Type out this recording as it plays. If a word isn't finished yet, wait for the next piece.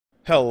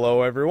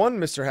Hello everyone,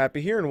 Mr.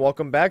 Happy here, and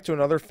welcome back to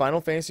another Final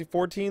Fantasy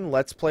XIV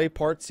Let's Play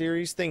Part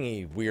Series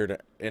thingy.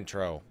 Weird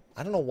intro.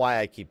 I don't know why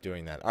I keep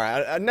doing that.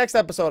 Alright, next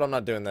episode I'm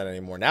not doing that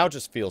anymore. Now it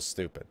just feels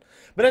stupid.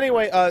 But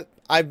anyway,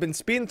 I've been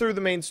speeding through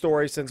the main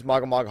story since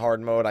Mag Hard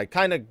Mode. I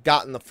kind of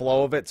got in the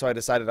flow of it, so I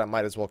decided I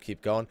might as well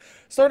keep going.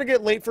 Starting to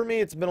get late for me,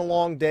 it's been a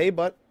long day,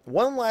 but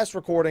one last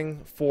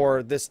recording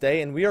for this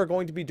day, and we are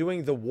going to be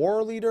doing the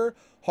Whorleater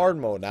Hard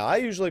Mode. Now, I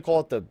usually call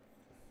it the...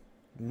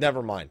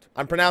 Never mind.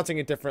 I'm pronouncing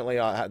it differently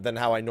than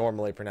how I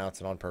normally pronounce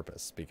it on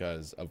purpose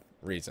because of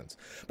reasons.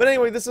 But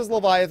anyway, this is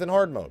Leviathan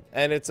Hard Mode,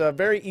 and it's a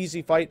very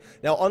easy fight.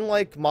 Now,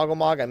 unlike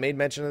Mag, I made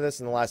mention of this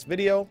in the last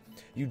video,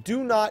 you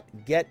do not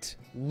get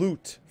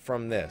loot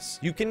from this.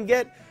 You can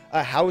get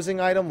a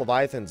housing item,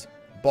 Leviathan's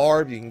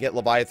barb, you can get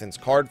Leviathan's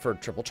card for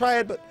triple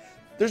triad, but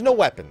there's no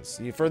weapons.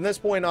 From this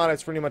point on,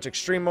 it's pretty much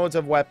extreme modes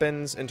of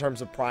weapons in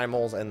terms of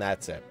primals, and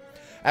that's it.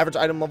 Average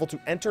item level to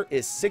enter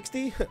is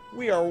 60.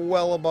 We are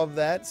well above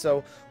that,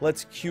 so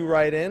let's queue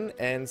right in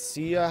and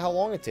see how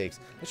long it takes.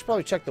 I should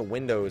probably check the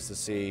windows to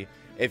see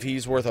if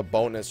he's worth a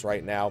bonus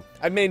right now.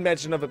 I've made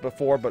mention of it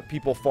before, but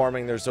people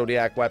farming their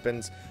Zodiac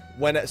weapons,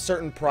 when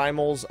certain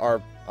primals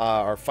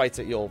are fights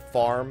that you'll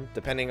farm,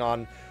 depending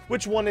on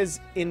which one is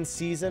in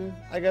season,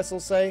 I guess I'll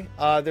say.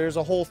 There's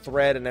a whole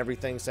thread and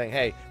everything saying,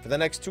 hey, for the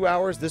next 2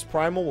 hours, this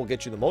primal will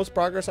get you the most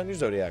progress on your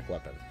Zodiac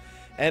weapon.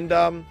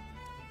 And,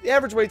 the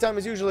average wait time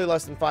is usually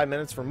less than 5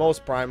 minutes for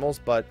most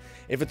primals, but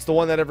if it's the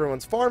one that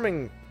everyone's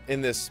farming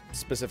in this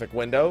specific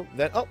window,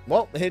 then, oh,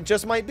 well, it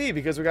just might be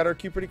because we got our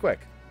queue pretty quick.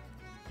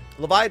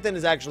 Leviathan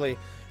is actually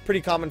pretty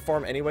common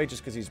farm anyway,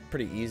 just because he's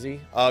pretty easy.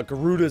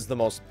 Garuda's the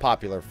most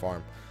popular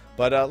farm,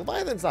 but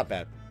Leviathan's not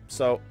bad.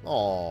 So,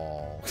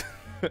 aww.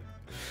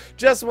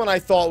 Just when I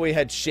thought we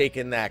had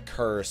shaken that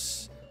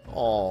curse.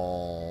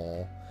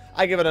 Aww.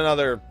 I give it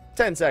another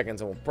 10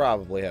 seconds and we'll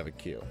probably have a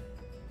queue.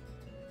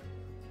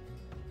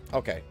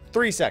 Okay,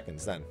 3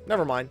 seconds then.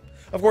 Never mind.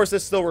 Of course,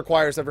 this still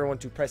requires everyone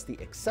to press the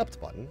accept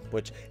button,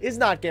 which is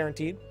not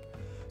guaranteed.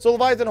 So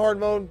Leviathan Hard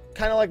Mode,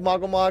 kind of like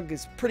Mag,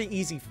 is pretty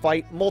easy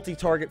fight,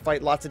 multi-target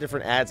fight, lots of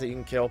different adds that you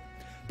can kill,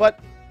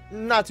 but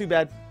not too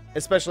bad,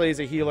 especially as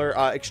a healer.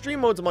 Extreme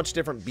Mode's a much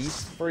different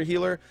beast for a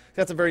healer. It's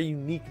got some very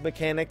unique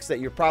mechanics that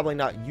you're probably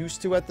not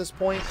used to at this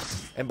point,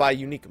 and by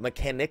unique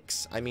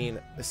mechanics, I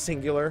mean a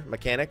singular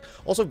mechanic.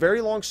 Also,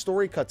 very long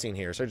story cutscene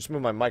here, so I just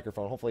moved my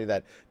microphone. Hopefully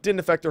that didn't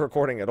affect the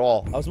recording at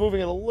all. I was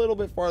moving it a little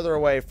bit farther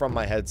away from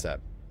my headset.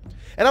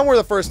 And I'm worth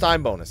a first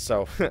time bonus,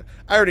 so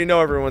I already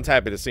know everyone's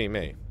happy to see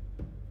me.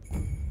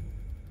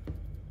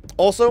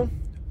 Also,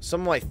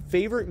 some of my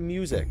favorite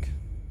music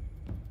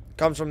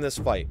comes from this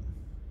fight.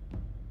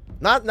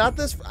 Not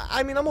this,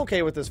 I mean, I'm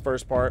okay with this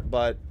first part,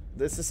 but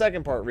it's the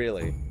second part,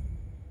 really,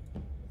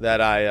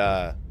 that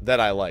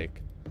I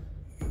like.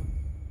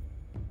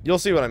 You'll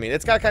see what I mean.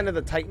 It's got kind of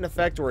the Titan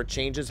effect where it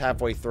changes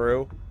halfway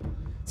through.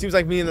 Seems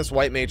like me and this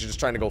white mage are just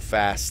trying to go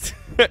fast.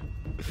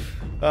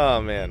 Oh,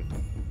 man.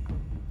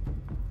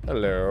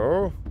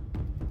 Hello.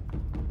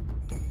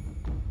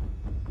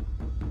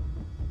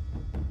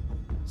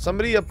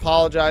 Somebody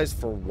apologize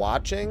for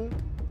watching.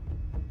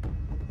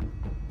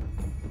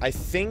 I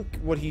think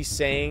what he's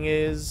saying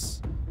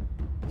is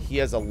he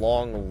has a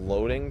long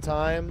loading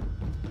time.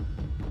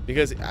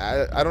 Because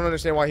I don't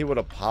understand why he would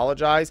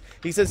apologize.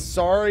 He says,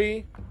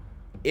 sorry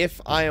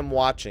if I am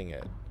watching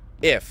it.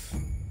 If.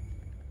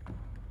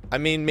 I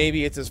mean,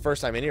 maybe it's his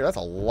first time in here. That's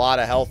a lot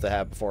of health to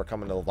have before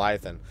coming to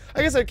Leviathan.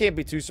 I guess I can't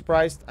be too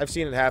surprised. I've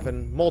seen it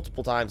happen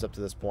multiple times up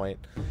to this point.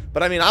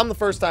 But I mean, I'm the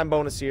first time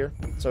bonus here,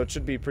 so it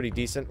should be pretty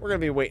decent. We're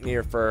going to be waiting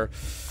here for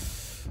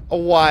a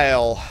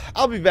while.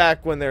 I'll be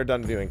back when they're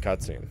done viewing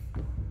cutscene.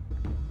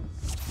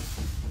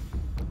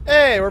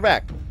 Hey, we're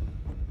back.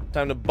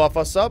 Time to buff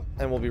us up,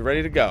 and we'll be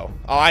ready to go.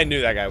 Oh, I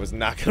knew that guy was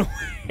not going to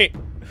wait.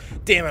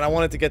 Damn it, I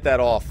wanted to get that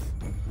off.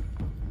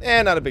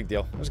 Not a big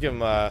deal. I'll just give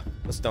him a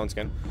stone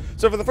skin.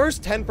 So for the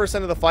first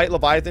 10% of the fight,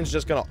 Leviathan's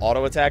just going to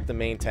auto-attack the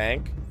main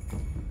tank.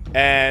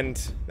 And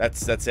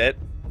that's it.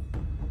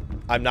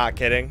 I'm not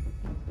kidding.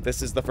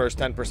 This is the first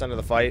 10% of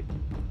the fight.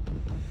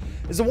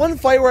 It's the one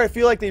fight where I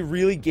feel like they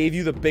really gave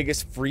you the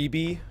biggest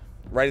freebie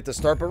right at the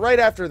start. But right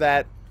after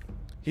that,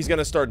 he's going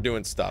to start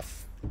doing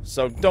stuff.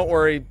 So don't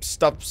worry,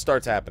 stuff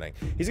starts happening.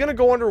 He's going to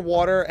go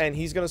underwater, and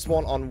he's going to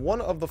spawn on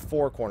one of the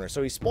 4 corners.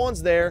 So he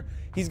spawns there.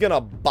 He's going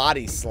to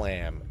body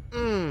slam.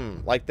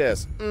 Like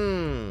this.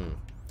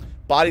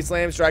 Body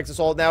slam, strikes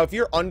assault. Now, if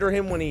you're under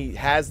him when he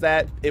has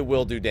that, it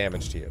will do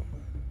damage to you.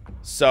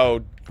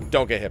 So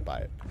don't get hit by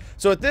it.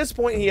 So at this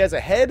point, he has a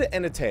head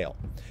and a tail.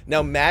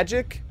 Now,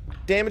 magic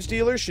damage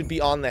dealers should be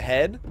on the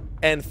head,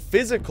 and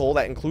physical,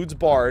 that includes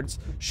bards,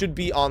 should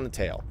be on the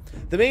tail.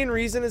 The main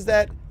reason is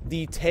that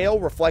the tail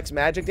reflects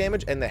magic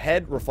damage and the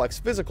head reflects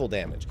physical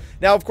damage.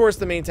 Now, of course,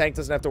 the main tank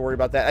doesn't have to worry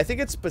about that. I think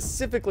it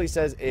specifically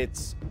says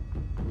it's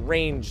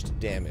ranged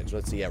damage.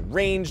 Let's see, yeah,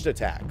 ranged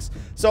attacks.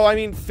 So, I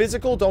mean,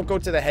 physical don't go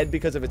to the head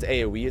because of its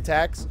AoE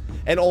attacks.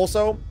 And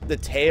also, the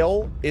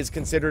tail is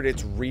considered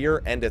its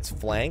rear and its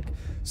flank.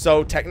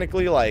 So,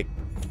 technically, like,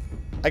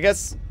 I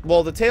guess,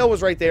 well, the tail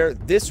was right there.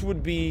 This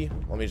would be,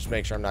 let me just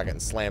make sure I'm not getting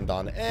slammed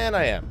on, and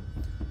I am.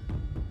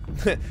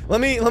 let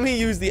me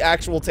use the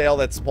actual tail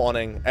that's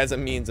spawning as a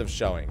means of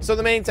showing. So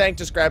the main tank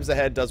just grabs the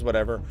head, does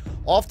whatever.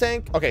 Off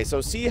tank, okay,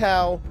 so see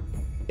how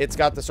it's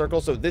got the circle?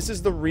 So this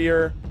is the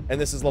rear,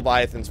 and this is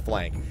Leviathan's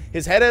flank.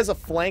 His head has a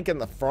flank in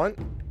the front,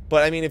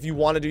 but I mean, if you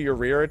want to do your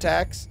rear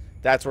attacks,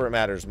 that's where it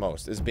matters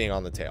most, is being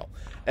on the tail.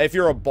 If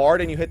you're a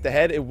bard and you hit the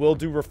head, it will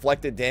do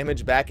reflected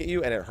damage back at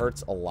you, and it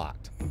hurts a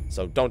lot.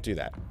 So don't do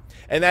that.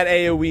 And that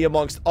AoE,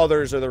 amongst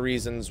others, are the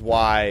reasons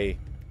why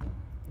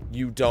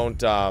you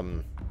don't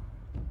have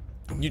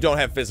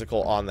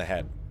physical on the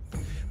head.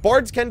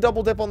 Bards can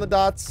double dip on the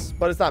dots,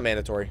 but it's not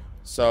mandatory.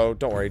 So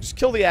don't worry. Just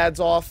kill the ads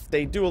off.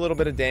 They do a little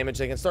bit of damage.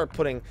 They can start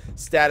putting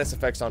status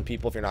effects on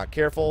people if you're not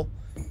careful.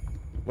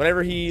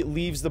 Whenever he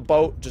leaves the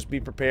boat, just be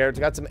prepared.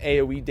 Got some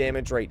AoE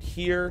damage right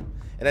here.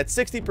 And at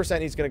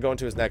 60%, he's going to go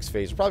into his next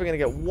phase. We're probably going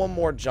to get one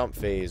more jump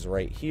phase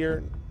right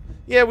here.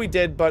 Yeah, we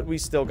did, but we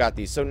still got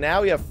these. So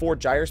now we have 4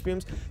 gyre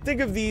spumes.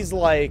 Think of these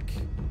like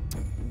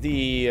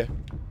the...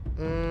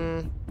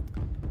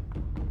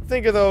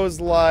 think of those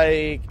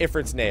like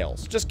Ifrit's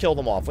nails. Just kill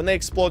them off. When they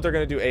explode, they're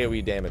going to do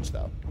AoE damage,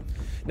 though.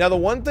 Now, the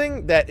one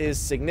thing that is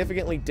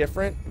significantly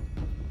different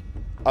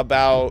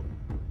about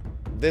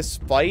this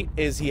fight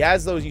is he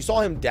has those... You saw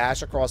him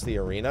dash across the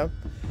arena.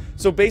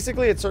 So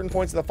basically, at certain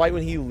points of the fight,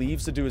 when he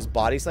leaves to do his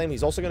body slam,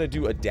 he's also going to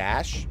do a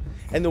dash.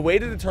 And the way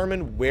to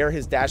determine where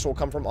his dash will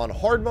come from on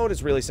hard mode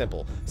is really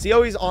simple. See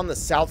how he's on the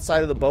south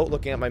side of the boat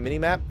looking at my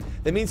mini-map?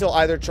 That means he'll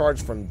either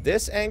charge from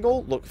this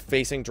angle, look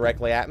facing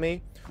directly at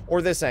me,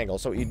 or this angle.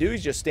 So what you do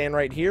is just stand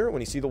right here.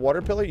 When you see the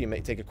water pillar, you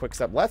may take a quick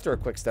step left or a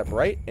quick step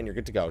right, and you're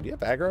good to go. Do you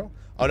have aggro?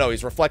 Oh, no,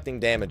 he's reflecting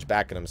damage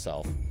back at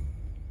himself.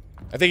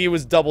 I think he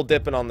was double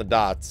dipping on the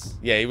dots.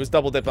 Yeah, he was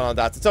double dipping on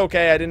the dots. It's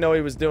okay. I didn't know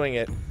he was doing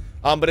it.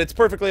 But it's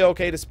perfectly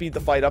okay to speed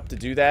the fight up to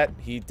do that.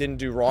 He didn't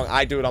do wrong.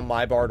 I do it on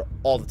my bard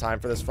all the time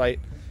for this fight.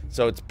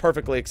 So it's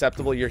perfectly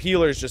acceptable. Your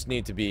healers just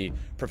need to be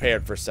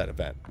prepared for said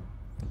event.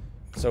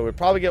 So we'll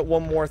probably get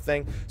one more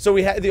thing. So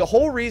we had the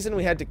whole reason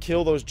we had to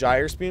kill those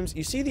gyre spumes.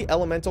 You see the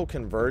elemental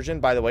conversion.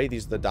 By the way,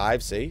 these are the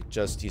dives. See,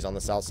 just he's on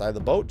the south side of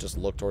the boat. Just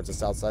look towards the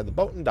south side of the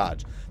boat and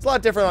dodge. It's a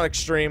lot different on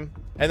extreme.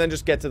 And then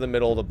just get to the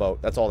middle of the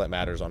boat. That's all that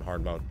matters on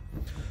hard mode.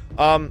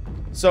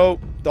 So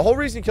the whole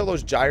reason you kill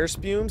those gyre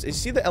spumes is you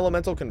see the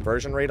elemental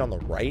conversion rate on the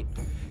right.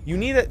 You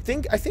need I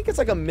think it's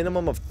like a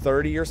minimum of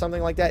 30 or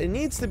something like that. It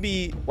needs to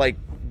be like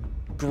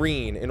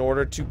green in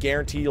order to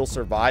guarantee you'll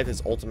survive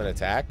his ultimate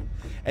attack.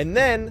 And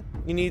then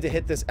you need to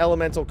hit this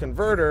elemental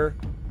converter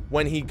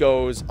when he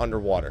goes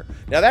underwater.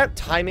 Now that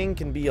timing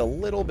can be a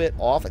little bit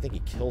off. I think he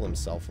killed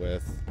himself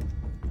with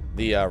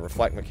the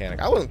reflect mechanic.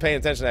 I wasn't paying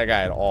attention to that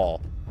guy at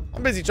all.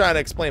 I'm busy trying to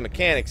explain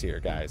mechanics here,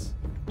 guys.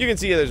 You can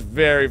see there's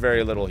very,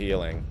 very little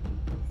healing.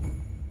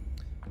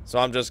 So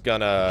I'm just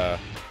gonna...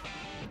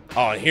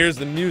 Oh, and here's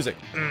the music.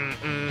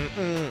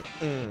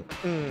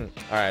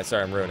 Alright,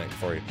 sorry, I'm ruining it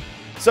for you.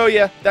 So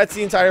yeah, that's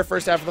the entire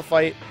first half of the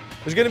fight.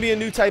 There's gonna be a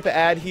new type of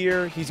ad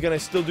here. He's gonna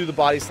still do the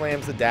body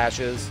slams, the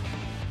dashes.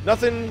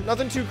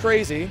 Nothing too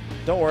crazy.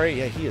 Don't worry.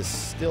 Yeah, he is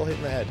still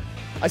hitting the head.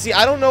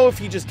 I don't know if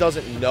he just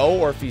doesn't know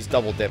or if he's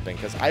double dipping,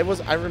 because I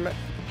remember...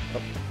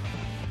 Oh.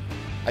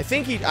 I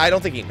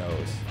don't think he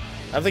knows.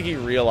 I don't think he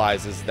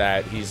realizes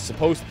that he's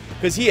supposed...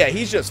 Because, yeah,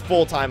 he's just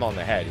full-time on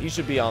the head. He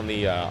should be on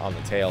the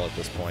tail at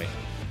this point.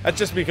 That's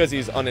just because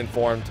he's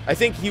uninformed. I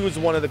think he was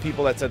one of the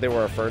people that said they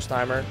were a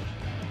first-timer.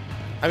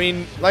 I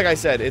mean, like I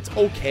said, it's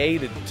okay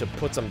to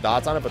put some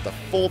dots on it, but the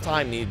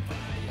full-time need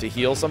to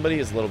heal somebody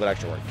is a little bit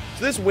extra work.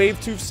 So this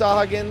Wave Tooth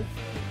Sahagin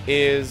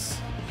is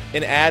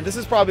an ad. This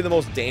is probably the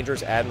most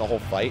dangerous ad in the whole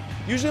fight.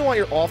 Usually you want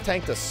your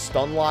off-tank to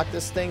stun lock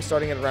this thing,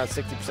 starting at around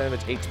 60% of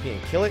its HP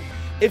and kill it.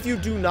 If you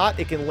do not,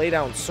 it can lay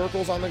down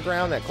circles on the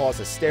ground that cause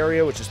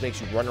hysteria, which just makes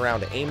you run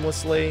around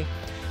aimlessly.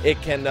 It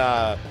can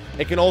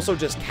also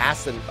just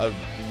cast a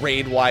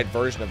raid-wide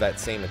version of that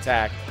same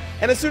attack.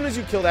 And as soon as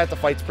you kill that, the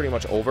fight's pretty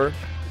much over.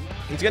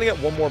 He's going to get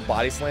one more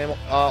body slam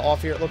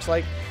off here, it looks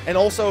like. And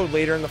also,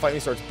 later in the fight, when he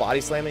starts body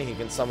slamming, he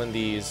can summon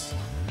these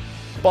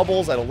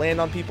bubbles that'll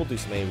land on people, do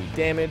some AoE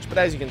damage. But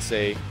as you can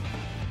see,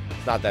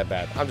 it's not that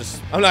bad.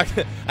 I'm not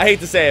gonna, I hate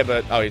to say it,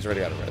 but... Oh, he's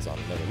already got a res on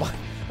him. Never mind.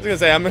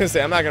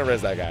 I'm not going to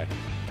res that guy.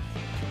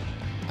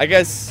 I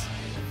guess...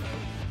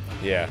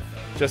 Yeah.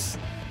 Just...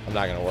 I'm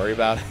not going to worry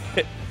about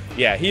it.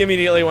 Yeah, he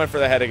immediately went for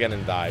the head again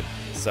and died.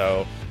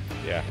 So,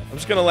 yeah. I'm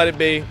just going to let it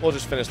be. We'll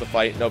just finish the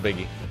fight. No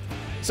biggie.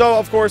 So,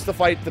 of course, the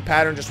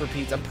pattern just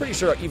repeats. I'm pretty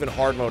sure even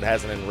hard mode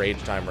has an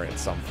enrage timer at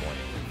some point.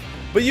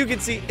 But you can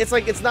see,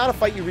 it's not a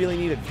fight you really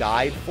need a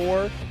guide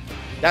for.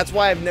 That's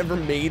why I've never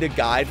made a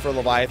guide for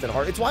Leviathan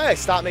hard. It's why I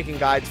stopped making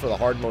guides for the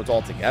hard modes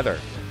altogether.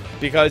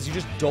 Because you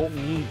just don't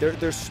need...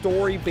 They're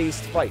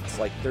story-based fights.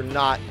 Like, they're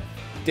not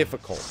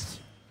difficult.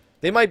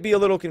 They might be a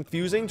little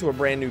confusing to a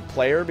brand new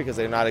player because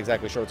they're not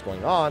exactly sure what's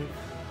going on.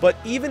 But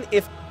even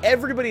if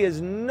everybody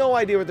has no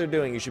idea what they're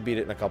doing, you should beat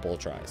it in a couple of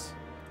tries.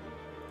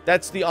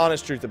 That's the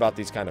honest truth about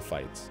these kind of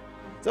fights.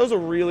 So that was a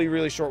really,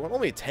 really short one.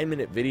 Only a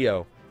 10-minute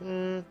video.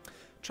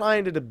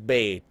 Trying to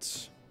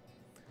debate.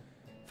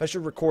 if I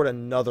should record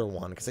another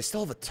one, because I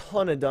still have a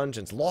ton of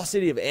dungeons. Lost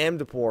City of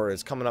Amdapor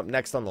is coming up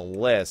next on the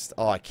list.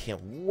 Oh, I can't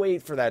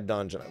wait for that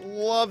dungeon. I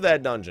love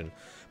that dungeon.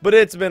 But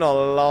it's been a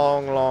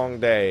long,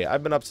 long day.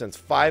 I've been up since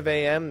 5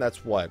 a.m.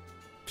 That's what,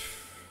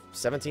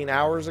 17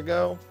 hours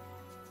ago?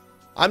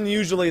 I'm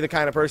usually the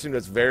kind of person who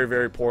does very,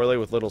 very poorly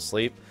with little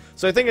sleep.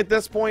 So I think at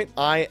this point,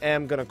 I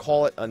am going to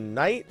call it a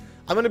night.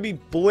 I'm going to be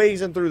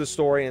blazing through the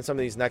story in some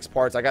of these next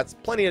parts. I got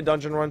plenty of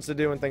dungeon runs to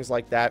do and things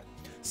like that.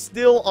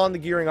 Still on the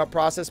gearing up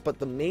process, but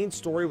the main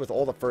story with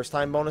all the first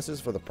time bonuses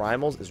for the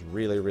primals is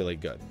really, really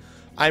good.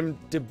 I'm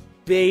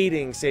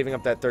debating saving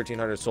up that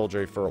 1300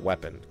 soldiery for a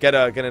weapon. Get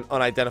an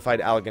unidentified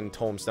Allegan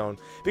tombstone,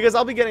 because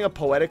I'll be getting a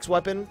poetics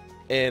weapon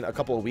in a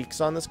couple of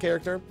weeks on this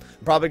character.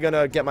 I'm probably going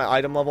to get my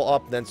item level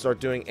up, then start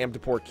doing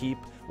Amdapor Keep,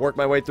 work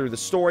my way through the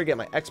story, get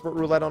my expert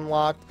roulette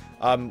unlocked,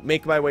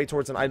 make my way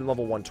towards an item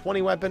level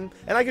 120 weapon,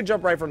 and I could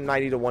jump right from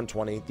 90 to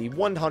 120. The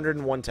 100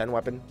 and 110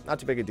 weapon, not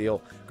too big a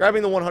deal.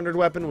 Grabbing the 100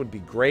 weapon would be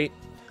great,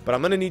 but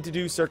I'm going to need to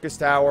do Circus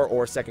Tower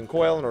or Second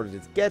Coil in order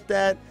to get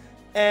that,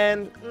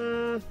 and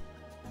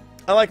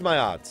I like my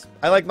odds.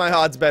 I like my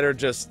odds better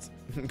just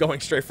going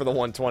straight for the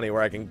 120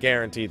 where I can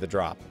guarantee the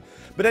drop.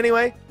 But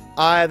anyway,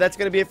 that's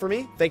going to be it for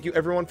me. Thank you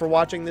everyone for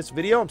watching this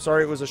video. I'm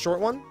sorry it was a short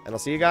one, and I'll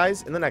see you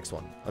guys in the next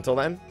one. Until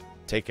then,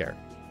 take care.